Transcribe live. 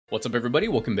What's up, everybody?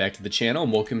 Welcome back to the channel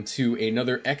and welcome to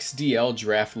another XDL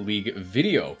Draft League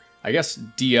video. I guess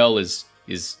DL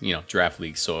is Draft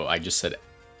League, so I just said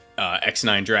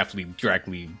X9 Draft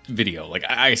League video. Like,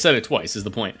 I said it twice is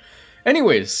the point.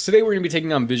 Anyways, today we're going to be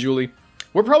taking on Visually.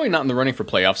 We're probably not in the running for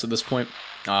playoffs at this point.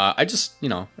 I'm just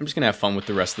going to have fun with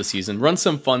the rest of the season, run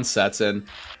some fun sets, and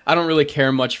I don't really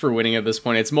care much for winning at this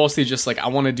point. It's mostly just like I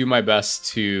want to do my best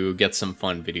to get some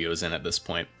fun videos in at this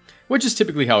point, which is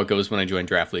typically how it goes when I join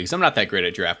draft leagues. I'm not that great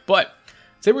at draft, but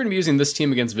today we're going to be using this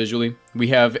team against Visually. We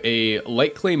have a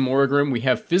Light Clay Moragrim, we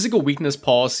have Physical Weakness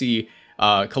Policy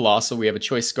Colossal, we have a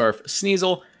Choice Scarf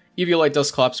Sneasel, Eviolite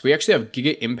Dusclops, we actually have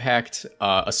Giga Impact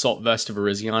Assault Vest of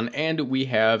Arizion, and we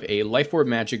have a Life Orb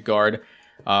Magic Guard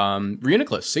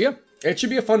Reuniclus. So yeah, it should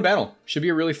be a fun battle. Should be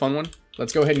a really fun one.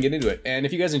 Let's go ahead and get into it. And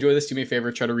if you guys enjoy this, do me a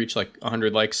favor, try to reach like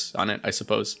 100 likes on it, I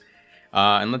suppose.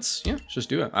 And let's just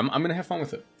do it. I'm going to have fun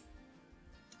with it.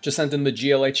 Just sent in the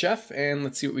GLHF, and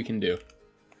let's see what we can do.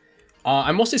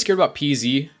 I'm mostly scared about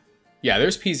PZ. Yeah,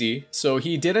 there's PZ. So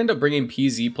he did end up bringing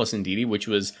PZ plus Indeedee, which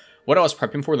was what I was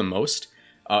prepping for the most.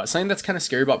 Something that's kind of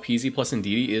scary about PZ plus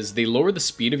Indeedee is they lower the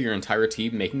speed of your entire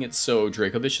team, making it so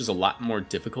Dracovish is a lot more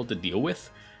difficult to deal with.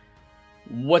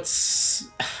 What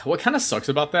kind of sucks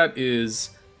about that is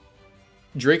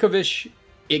Dracovish,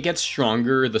 it gets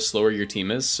stronger the slower your team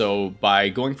is. So by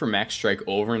going for Max Strike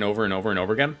over and over and over and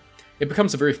over again, it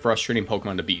becomes a very frustrating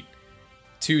Pokemon to beat.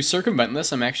 To circumvent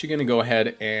this, I'm actually going to go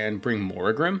ahead and bring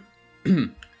Moragrim,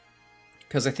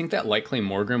 because I think that Light Clay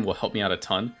Moragrim will help me out a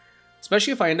ton.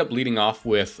 Especially if I end up leading off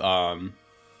with,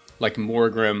 like,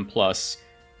 Moragrim plus...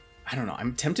 I don't know,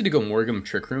 I'm tempted to go Moragrim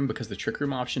Trick Room because the Trick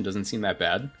Room option doesn't seem that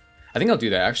bad. I think I'll do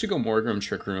that. Actually go Moragrim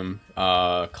Trick Room,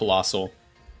 Colossal,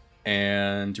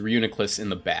 and Reuniclus in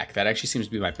the back. That actually seems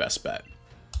to be my best bet.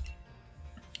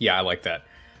 Yeah, I like that.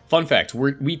 Fun fact,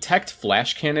 we teched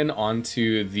Flash Cannon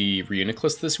onto the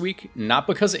Reuniclus this week, not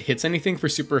because it hits anything for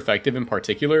super effective in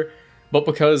particular, but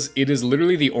because it is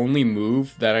literally the only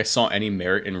move that I saw any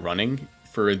merit in running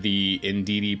for the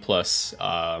Indeedee plus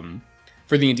Porygon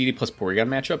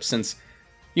matchup, since,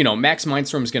 you know, Max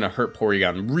Mindstorm is going to hurt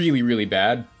Porygon really, really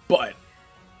bad, but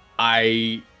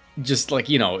I just, like,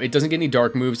 you know, it doesn't get any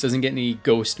dark moves, doesn't get any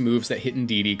ghost moves that hit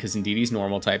Indeedee, because Indeedee's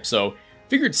normal type, so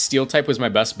figured Steel type was my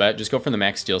best bet. Just go for the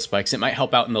Max Steel Spikes. It might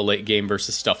help out in the late game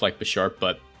versus stuff like Bisharp,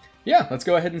 but yeah, let's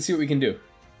go ahead and see what we can do.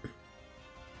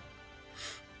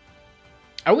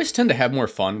 I always tend to have more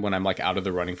fun when I'm, like, out of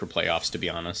the running for playoffs, to be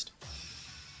honest.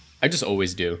 I just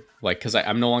always do. Like, because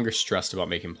I'm no longer stressed about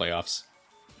making playoffs.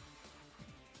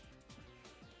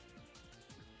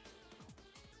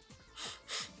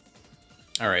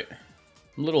 Alright.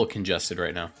 I'm a little congested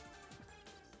right now.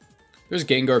 There's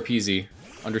Gengar PZ.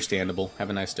 Understandable. Have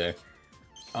a nice day.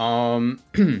 I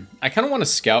kind of want to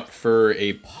scout for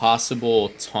a possible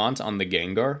taunt on the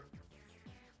Gengar.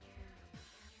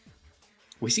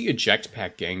 We see Eject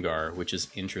Pack Gengar, which is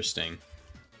interesting.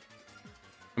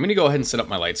 I'm going to go ahead and set up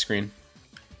my light screen.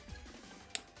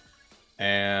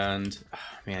 And,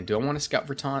 man, do I want to scout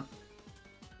for taunt?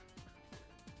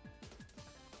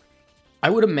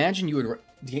 I would imagine you would...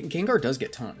 Gengar does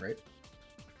get taunt, right?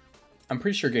 I'm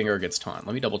pretty sure Gengar gets taunt.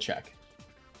 Let me double check.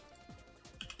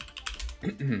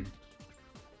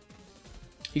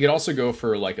 He could also go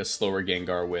for, like, a slower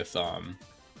Gengar with,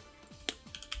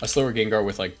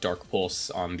 like, Dark Pulse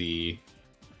on the,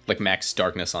 like, Max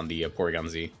Darkness on the Porygon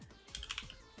Z.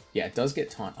 Yeah, it does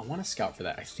get taunt. I want to scout for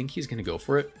that. I think he's going to go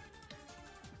for it.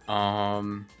 I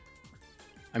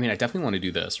mean, I definitely want to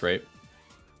do this, right?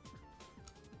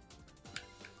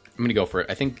 I'm going to go for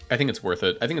it. I think it's worth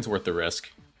it. I think it's worth the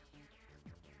risk.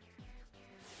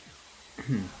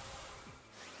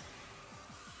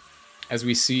 As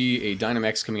we see a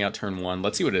Dynamax coming out turn 1.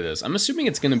 Let's see what it is. I'm assuming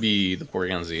it's going to be the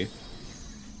Porygon Z.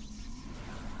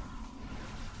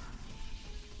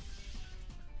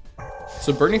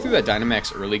 So burning through that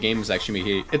Dynamax early game is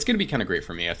actually... It's going to be kind of great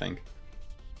for me, I think.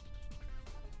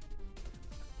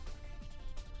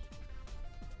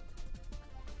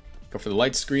 Go for the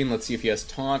light screen. Let's see if he has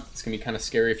taunt. It's going to be kind of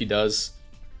scary if he does.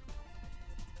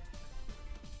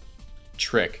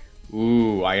 Trick.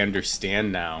 Ooh, I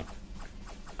understand now.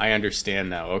 I understand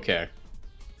now, okay.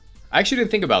 I actually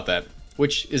didn't think about that,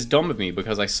 which is dumb of me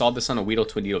because I saw this on a Weedle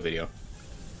Twindeedle video.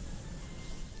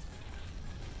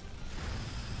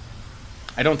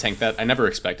 I don't tank that. I never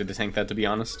expected to tank that, to be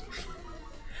honest.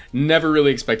 Never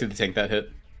really expected to tank that hit.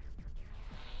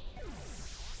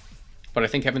 But I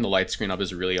think having the light screen up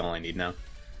is really all I need now.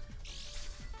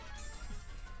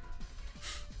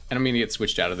 And I'm going to get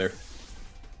switched out of there.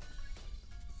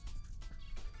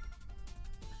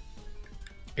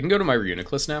 I can go to my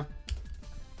Reuniclus now.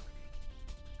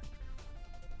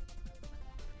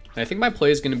 And I think my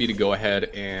play is going to be to go ahead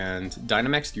and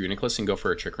Dynamax the Uniclus and go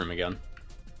for a Trick Room again.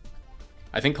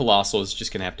 I think Colossal is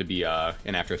just going to have to be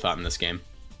an afterthought in this game.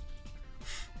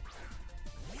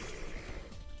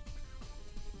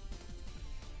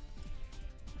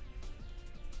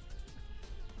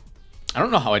 I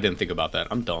don't know how I didn't think about that.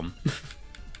 I'm dumb.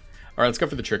 Alright, let's go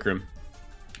for the Trick Room.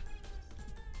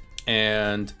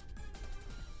 And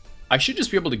I should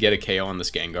just be able to get a KO on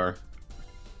this Gengar.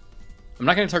 I'm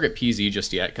not going to target PZ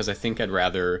just yet, because I think I'd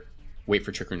rather wait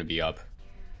for Trick Room to be up.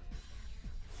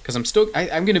 Because I'm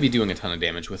going to be doing a ton of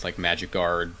damage with like Magic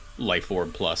Guard, Life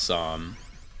Orb, plus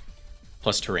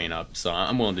Terrain up, so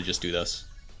I'm willing to just do this.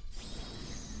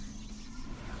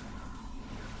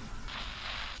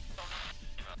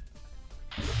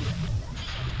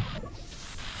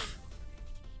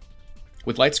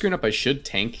 With Light Screen up, I should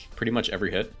tank pretty much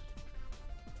every hit.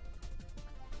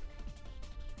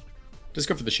 Just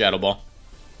go for the Shadow Ball.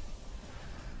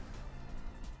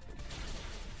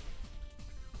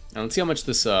 Now let's see how much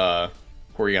this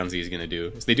Porygon Z is going to do.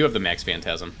 They do have the Max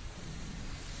Phantasm.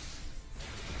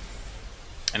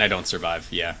 And I don't survive.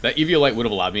 Yeah, that Eviolite would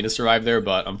have allowed me to survive there,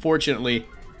 but unfortunately,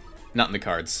 not in the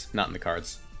cards. Not in the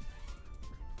cards.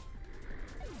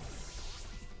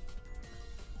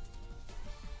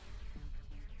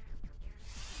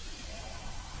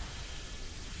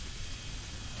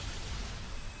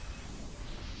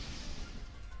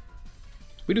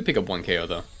 We do pick up 1 KO,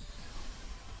 though.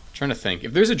 Trying to think.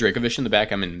 If there's a Dracovish in the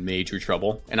back, I'm in major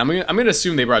trouble. And I'm gonna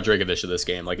assume they brought Dracovish to this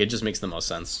game. Like, it just makes the most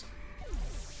sense.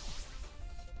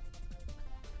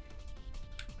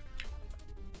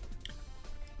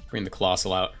 Bring the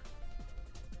Colossal out.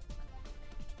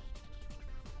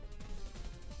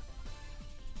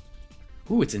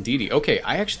 Ooh, it's Indeedee. Okay,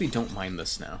 I actually don't mind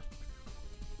this now.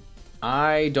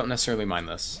 I don't necessarily mind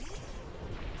this.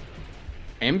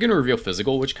 I am gonna reveal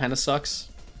Physical, which kind of sucks.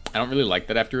 I don't really like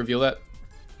that I have to reveal that.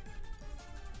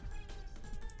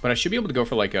 But I should be able to go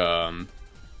for like I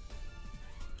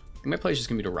think my play is just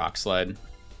gonna be to Rock Slide,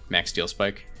 Max Steel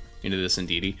Spike into this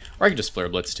Indeedee, or I could just Flare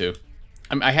Blitz too.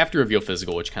 I have to reveal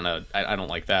Physical, which kind of I don't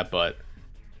like that, but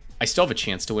I still have a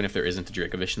chance to win if there isn't a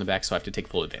Dracovish in the back, so I have to take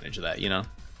full advantage of that, you know.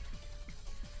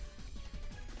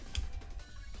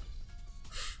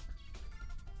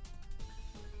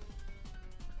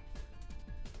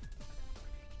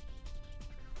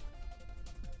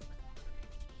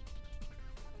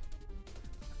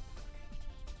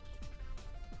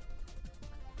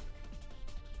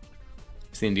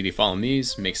 The Indeedee following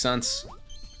these makes sense.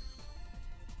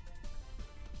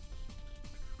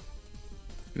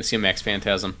 Gonna see a Max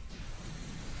Phantasm.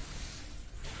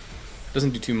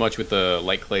 Doesn't do too much with the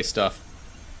Light Clay stuff.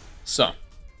 So,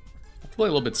 I'll play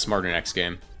a little bit smarter next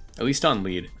game. At least on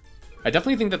lead. I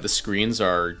definitely think that the screens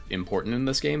are important in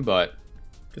this game, but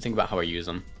to think about how I use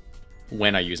them.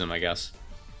 When I use them, I guess.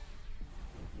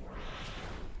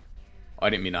 Oh,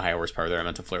 I didn't mean to high horsepower there, I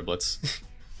meant to Flare Blitz.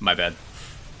 My bad.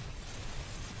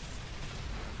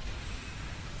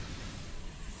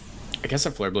 I guess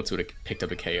a Flare Blitz would have picked up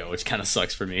a KO, which kind of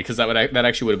sucks for me, because that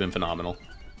actually would have been phenomenal.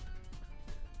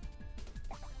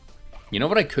 You know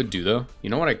what I could do, though?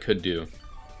 You know what I could do?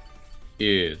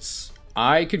 Is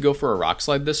I could go for a Rock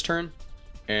Slide this turn,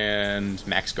 and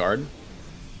Max Guard,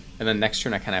 and then next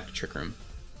turn I kind of have to Trick Room.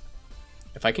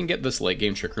 If I can get this late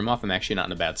game Trick Room off, I'm actually not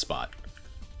in a bad spot.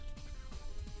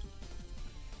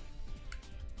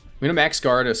 I'm going to Max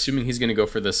Guard, assuming he's going to go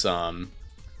for this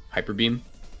Hyper Beam.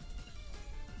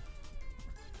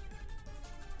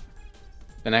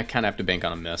 Then I kind of have to bank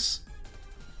on a miss.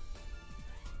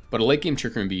 But a late game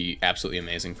Trick Room would be absolutely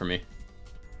amazing for me.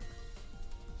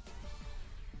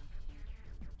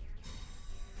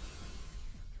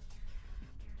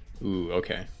 Ooh,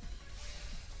 okay.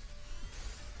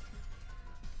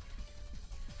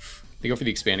 They go for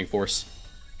the Expanding Force.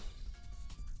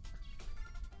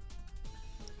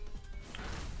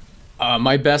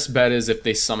 My best bet is if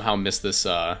they somehow miss this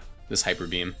this Hyper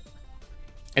Beam.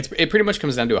 It pretty much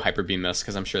comes down to a Hyper Beam miss,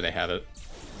 because I'm sure they have it.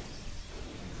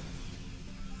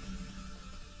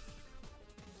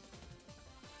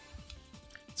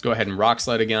 Let's go ahead and Rock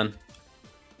Slide again.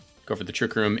 Go for the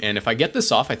Trick Room, and if I get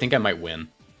this off, I think I might win.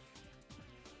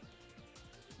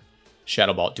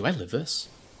 Shadow Ball. Do I live this?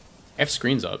 I have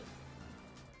screens up.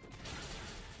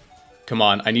 Come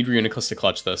on, I need Reuniclus to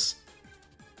clutch this.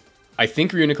 I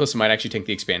think Reuniclus might actually take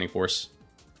the Expanding Force.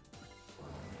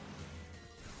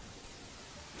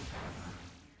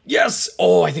 Yes!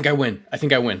 Oh, I think I win. I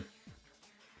think I win.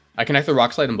 I can either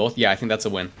Rock Slide them both. Yeah, I think that's a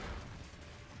win.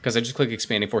 Because I just click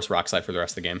Expanding Force, Rock Slide for the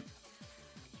rest of the game.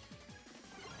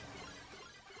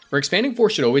 Or Expanding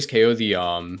Force should always KO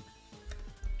the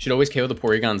Should always KO the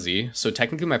Porygon-Z. So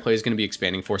technically my play is going to be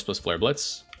Expanding Force plus Flare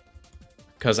Blitz.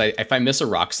 Because if I miss a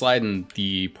Rock Slide and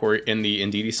the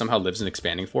Indeedee somehow lives in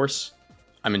Expanding Force,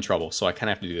 I'm in trouble. So I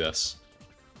kind of have to do this.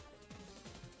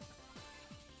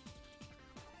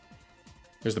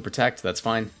 There's the Protect. That's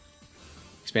fine.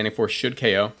 Expanding Force should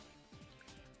KO.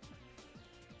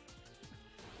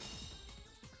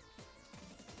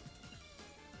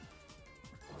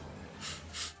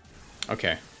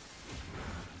 Okay.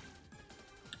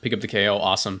 Pick up the KO.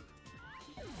 Awesome.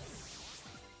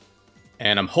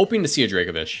 And I'm hoping to see a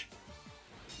Dracovish.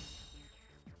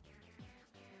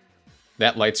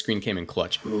 That light screen came in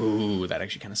clutch. Ooh, that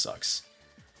actually kind of sucks.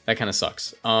 That kind of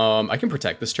sucks. I can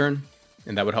Protect this turn,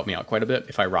 and that would help me out quite a bit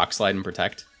if I Rock Slide and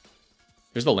Protect.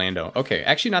 There's the Lando. Okay,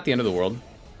 actually not the end of the world.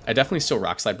 I definitely still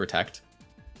Rock Slide Protect.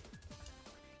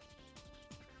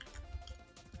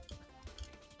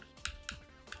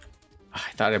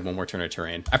 I thought I had one more turn of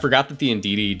terrain. I forgot that the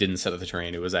Indeedee didn't set up the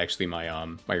terrain. It was actually my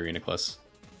my Reuniclus.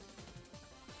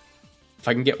 If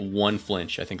I can get one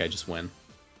flinch, I think I just win.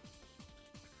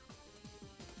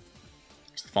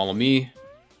 Just follow me.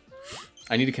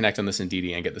 I need to connect on this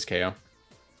Indeedee and get this KO.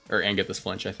 And get this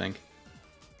flinch, I think.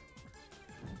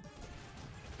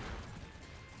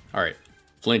 Alright.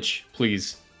 Flinch,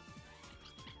 please.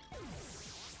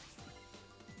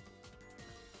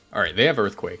 Alright, they have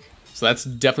Earthquake. So that's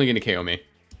definitely going to KO me.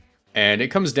 And it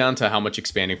comes down to how much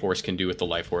Expanding Force can do with the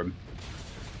Life Orb.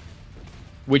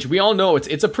 Which we all know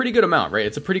it's a pretty good amount, right?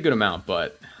 It's a pretty good amount,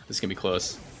 but this is going to be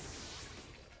close.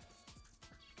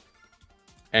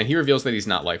 And he reveals that he's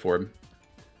not Life Orb.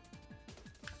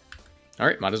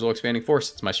 Alright, might as well Expanding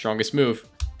Force. It's my strongest move.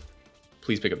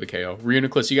 Please pick up the KO.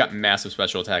 Reuniclus, you got massive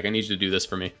special attack. I need you to do this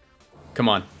for me. Come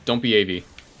on, don't be AV.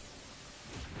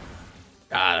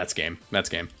 Ah, that's game. That's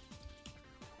game.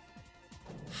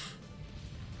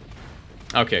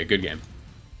 Okay, good game.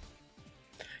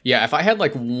 Yeah, if I had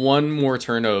like one more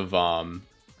turn of, I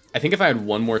think if I had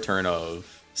one more turn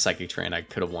of Psychic Terrain, I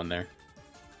could have won there.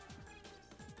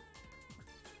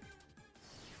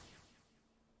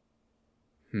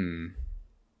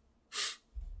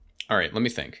 Alright, let me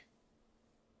think.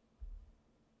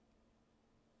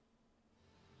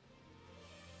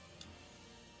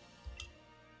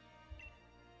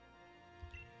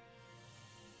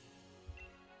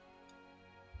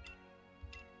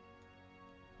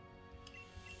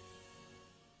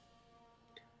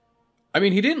 I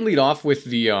mean, he didn't lead off with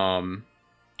the,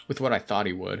 with what I thought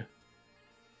he would.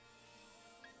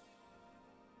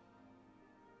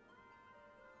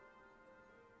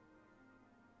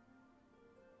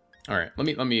 All right, let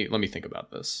me think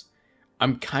about this.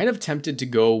 I'm kind of tempted to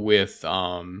go with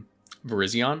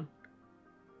Virizion.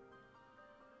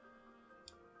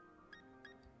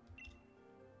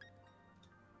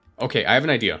 Okay, I have an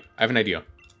idea.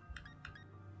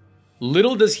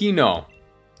 Little does he know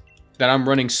that I'm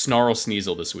running Snarl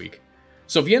Sneasel this week.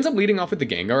 So if he ends up leading off with the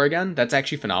Gengar again, that's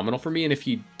actually phenomenal for me. And if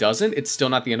he doesn't, it's still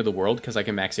not the end of the world because I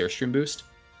can max Airstream boost.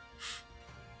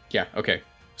 Yeah, okay.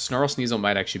 Snarl Sneasel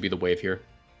might actually be the wave here.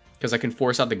 Because I can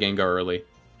force out the Gengar early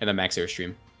and then max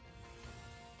Airstream.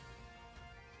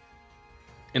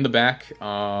 In the back,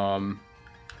 I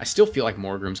still feel like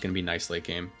Morgroom's going to be nice late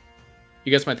game.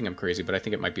 You guys might think I'm crazy, but I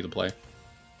think it might be the play.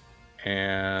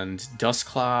 And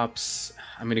Dusclops,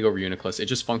 I'm going to go Reuniclus. It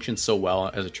just functions so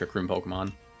well as a Trick Room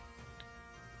Pokemon.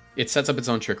 It sets up its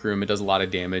own Trick Room. It does a lot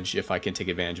of damage if I can take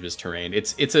advantage of his terrain.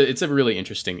 It's a really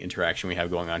interesting interaction we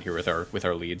have going on here with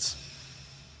our leads.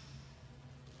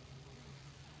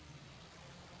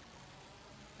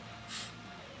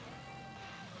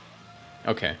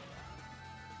 Okay.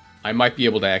 I might be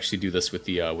able to actually do this with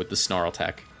the Snarl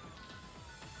tech.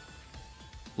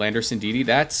 Landorus Indeedee,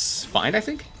 that's fine, I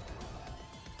think.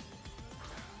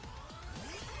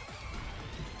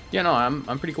 Yeah, no, I'm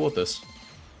pretty cool with this.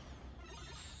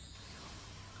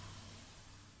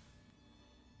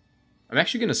 I'm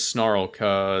actually gonna Snarl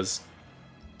because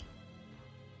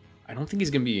I don't think he's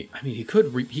gonna be. I mean, he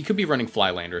could be running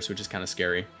Fly Landorus, which is kind of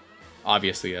scary.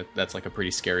 Obviously, that's like a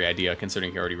pretty scary idea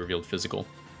considering he already revealed physical.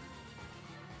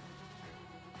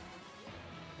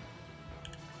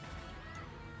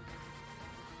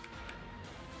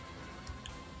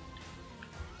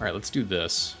 All right, let's do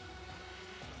this.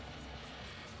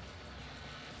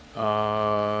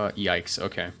 Yikes.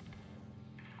 Okay.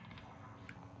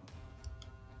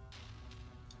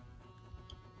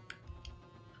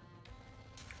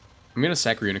 I'm gonna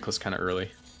sack Reuniclus kind of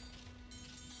early.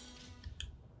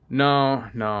 No,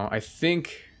 I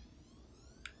think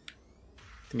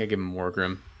I give him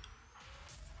Morgrim.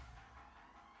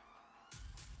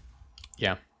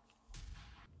 Yeah,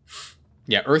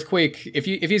 Earthquake. If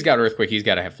he's got Earthquake, he's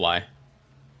got to have Fly.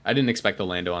 I didn't expect the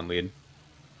Lando on lead.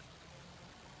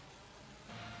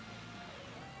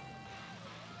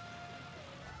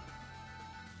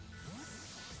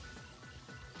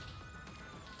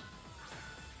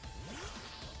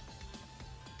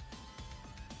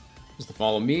 Just to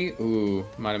follow me. Ooh,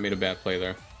 might have made a bad play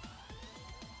there.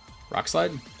 Rock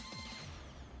slide?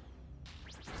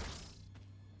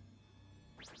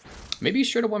 Maybe he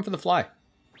straight up went for the fly.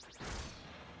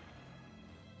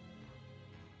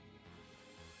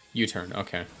 U-turn,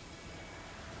 okay.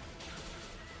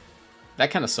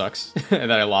 That kind of sucks that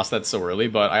I lost that so early,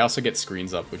 but I also get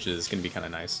screens up, which is going to be kind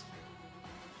of nice.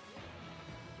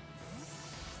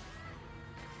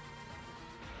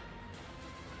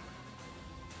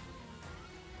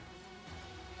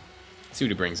 Let's see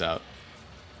what he brings out.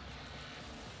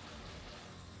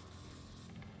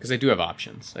 Because I do have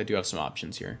options. I do have some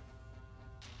options here.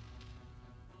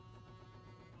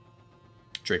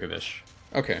 Dracovish.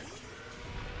 Okay.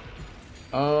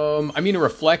 I mean, a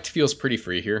Reflect feels pretty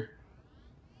free here.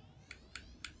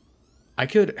 I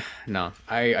could... No,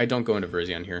 I don't go into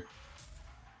Verzion here.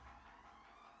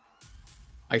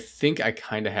 I think I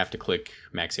kind of have to click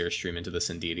Max Airstream into this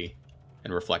Indeedee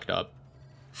and Reflect up.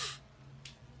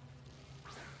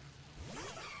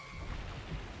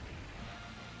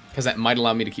 Because that might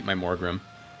allow me to keep my Morgrim.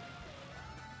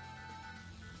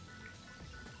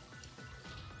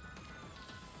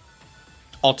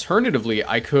 Alternatively,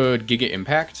 I could Giga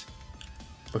Impact.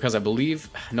 Because I believe...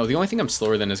 No, the only thing I'm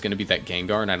slower than is going to be that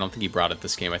Gengar, and I don't think he brought it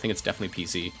this game. I think it's definitely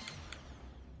PC.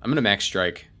 I'm going to Max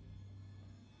Strike.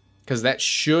 Because that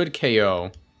should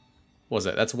KO... What was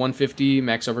that? That's 150.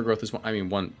 Max Overgrowth is... I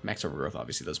mean, Max Overgrowth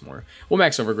obviously does more. We'll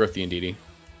Max Overgrowth the Indeedee.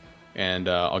 And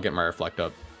I'll get my Reflect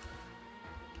up.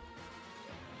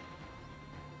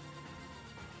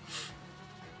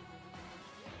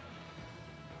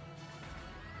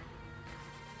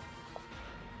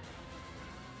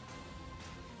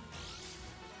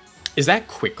 Is that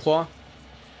Quick Claw?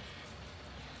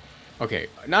 Okay,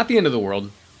 not the end of the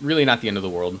world. Really not the end of the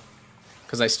world.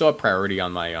 Because I still have priority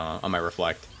on my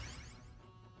Reflect.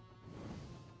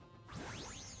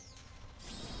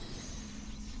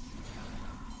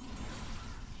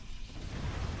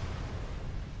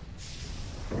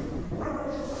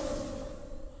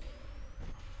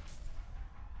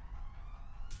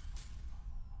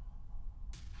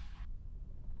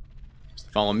 Just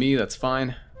follow me, that's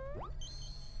fine.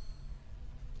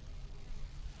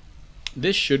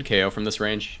 This should KO from this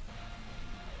range.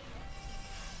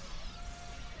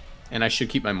 And I should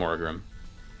keep my Morgrim.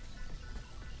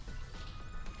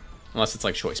 Unless it's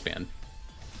like Choice Band.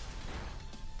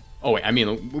 Oh wait, I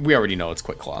mean, we already know it's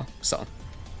Quick Claw, so.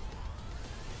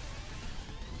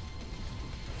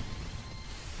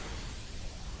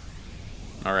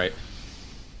 Alright.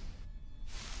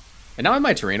 And now I have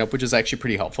my terrain up, which is actually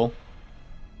pretty helpful.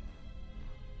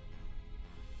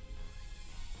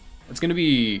 It's going to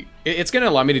be... It's going to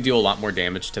allow me to deal a lot more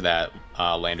damage to that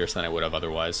Landorus than I would have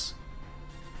otherwise.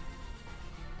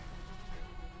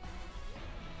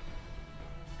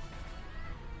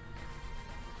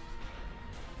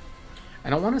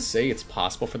 And I want to say it's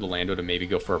possible for the Lando to maybe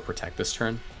go for a Protect this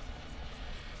turn.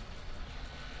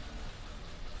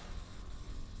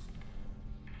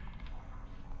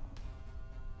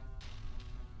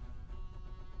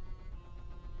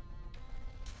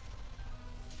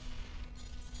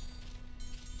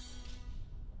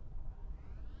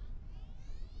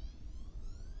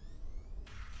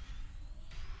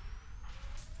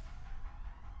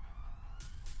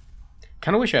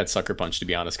 Kind of wish I had Sucker Punch, to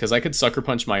be honest, because I could Sucker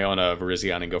Punch my own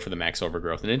Virizion and go for the Max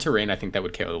Overgrowth. And in terrain, I think that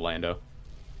would KO the Lando.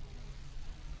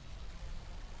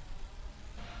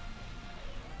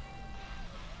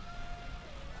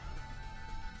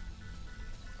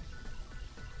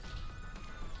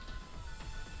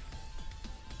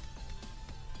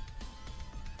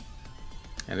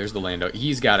 And there's the Lando.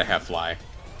 He's got to have Fly.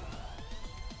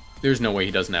 There's no way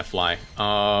he doesn't have Fly.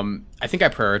 I think I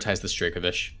prioritize this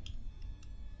Dracovish.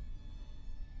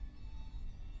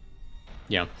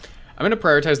 Yeah, I'm going to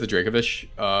prioritize the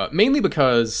Dracovish, mainly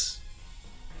because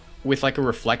with like a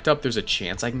Reflect up, there's a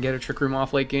chance I can get a Trick Room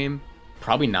off late game.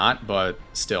 Probably not, but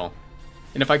still.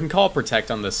 And if I can call Protect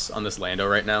on this Lando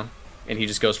right now, and he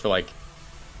just goes for like,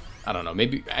 I don't know,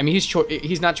 maybe, I mean,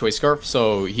 he's not Choice Scarf,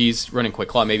 so he's running Quick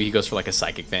Claw. Maybe he goes for like a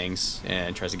Psychic Fangs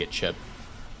and tries to get Chip.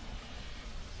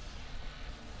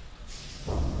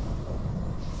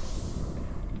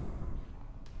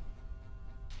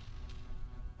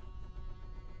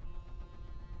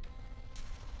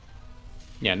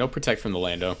 Yeah, no Protect from the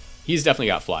Lando. He's definitely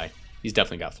got Fly. He's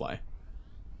definitely got Fly.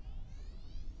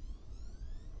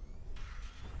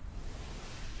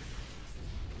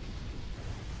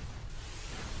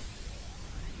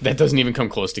 That doesn't even come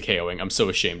close to KOing. I'm so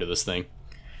ashamed of this thing.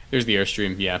 There's the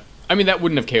Airstream, yeah. I mean, that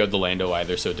wouldn't have KO'd the Lando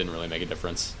either, so it didn't really make a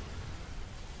difference.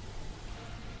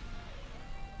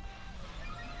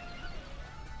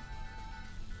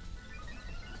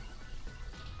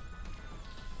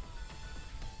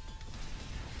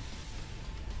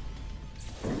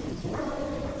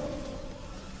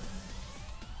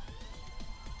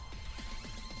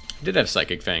 Did have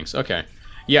Psychic Fangs, okay.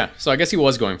 Yeah, so I guess he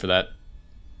was going for that.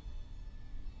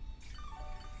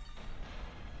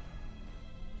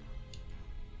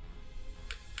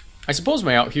 I suppose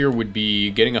my out here would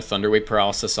be getting a Thunderwave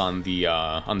Paralysis on the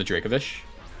Dracovish,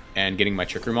 and getting my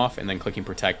Trick Room off, and then clicking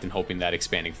Protect and hoping that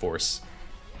Expanding Force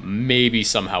maybe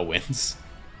somehow wins.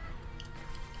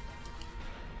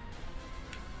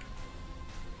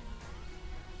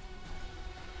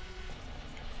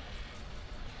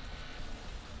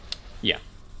 Yeah.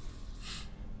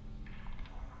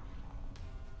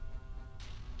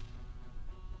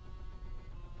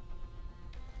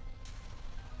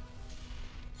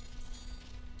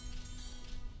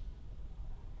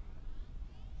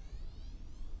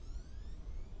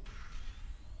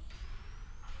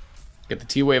 Get the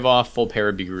T-Wave off. Full pair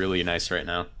would be really nice right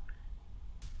now.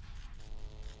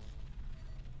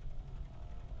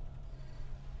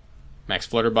 Max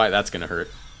Flutterby, that's gonna hurt.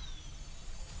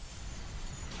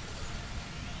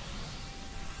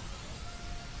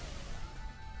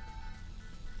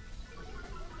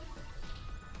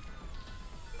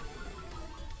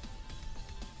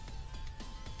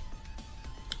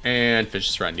 And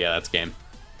Fish's Friend, yeah, that's game.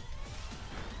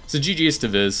 So GG's to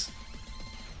Viz.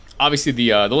 Obviously,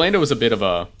 the Lando was a bit of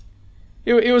a...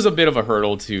 It was a bit of a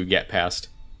hurdle to get past.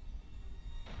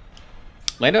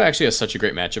 Lando actually has such a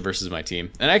great matchup versus my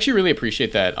team. And I actually really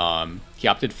appreciate that he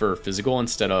opted for physical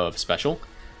instead of special.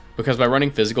 Because by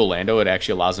running physical Lando, it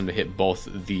actually allows him to hit both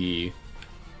the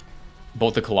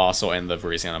Colossal and the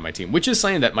Virizion on my team. Which is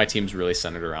something that my team's really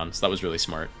centered around, so that was really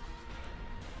smart.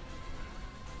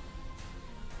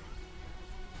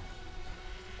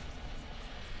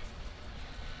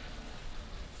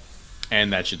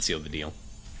 And that should seal the deal.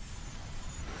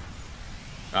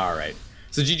 Alright.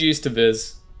 So GG's to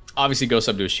Viz. Obviously go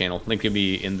sub to his channel. Link will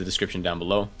be in the description down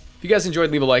below. If you guys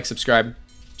enjoyed, leave a like, subscribe.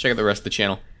 Check out the rest of the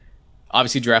channel.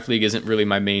 Obviously Draft League isn't really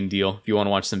my main deal. If you want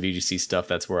to watch some VGC stuff,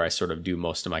 that's where I sort of do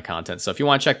most of my content. So if you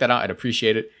want to check that out, I'd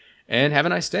appreciate it. And have a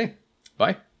nice day.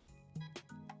 Bye.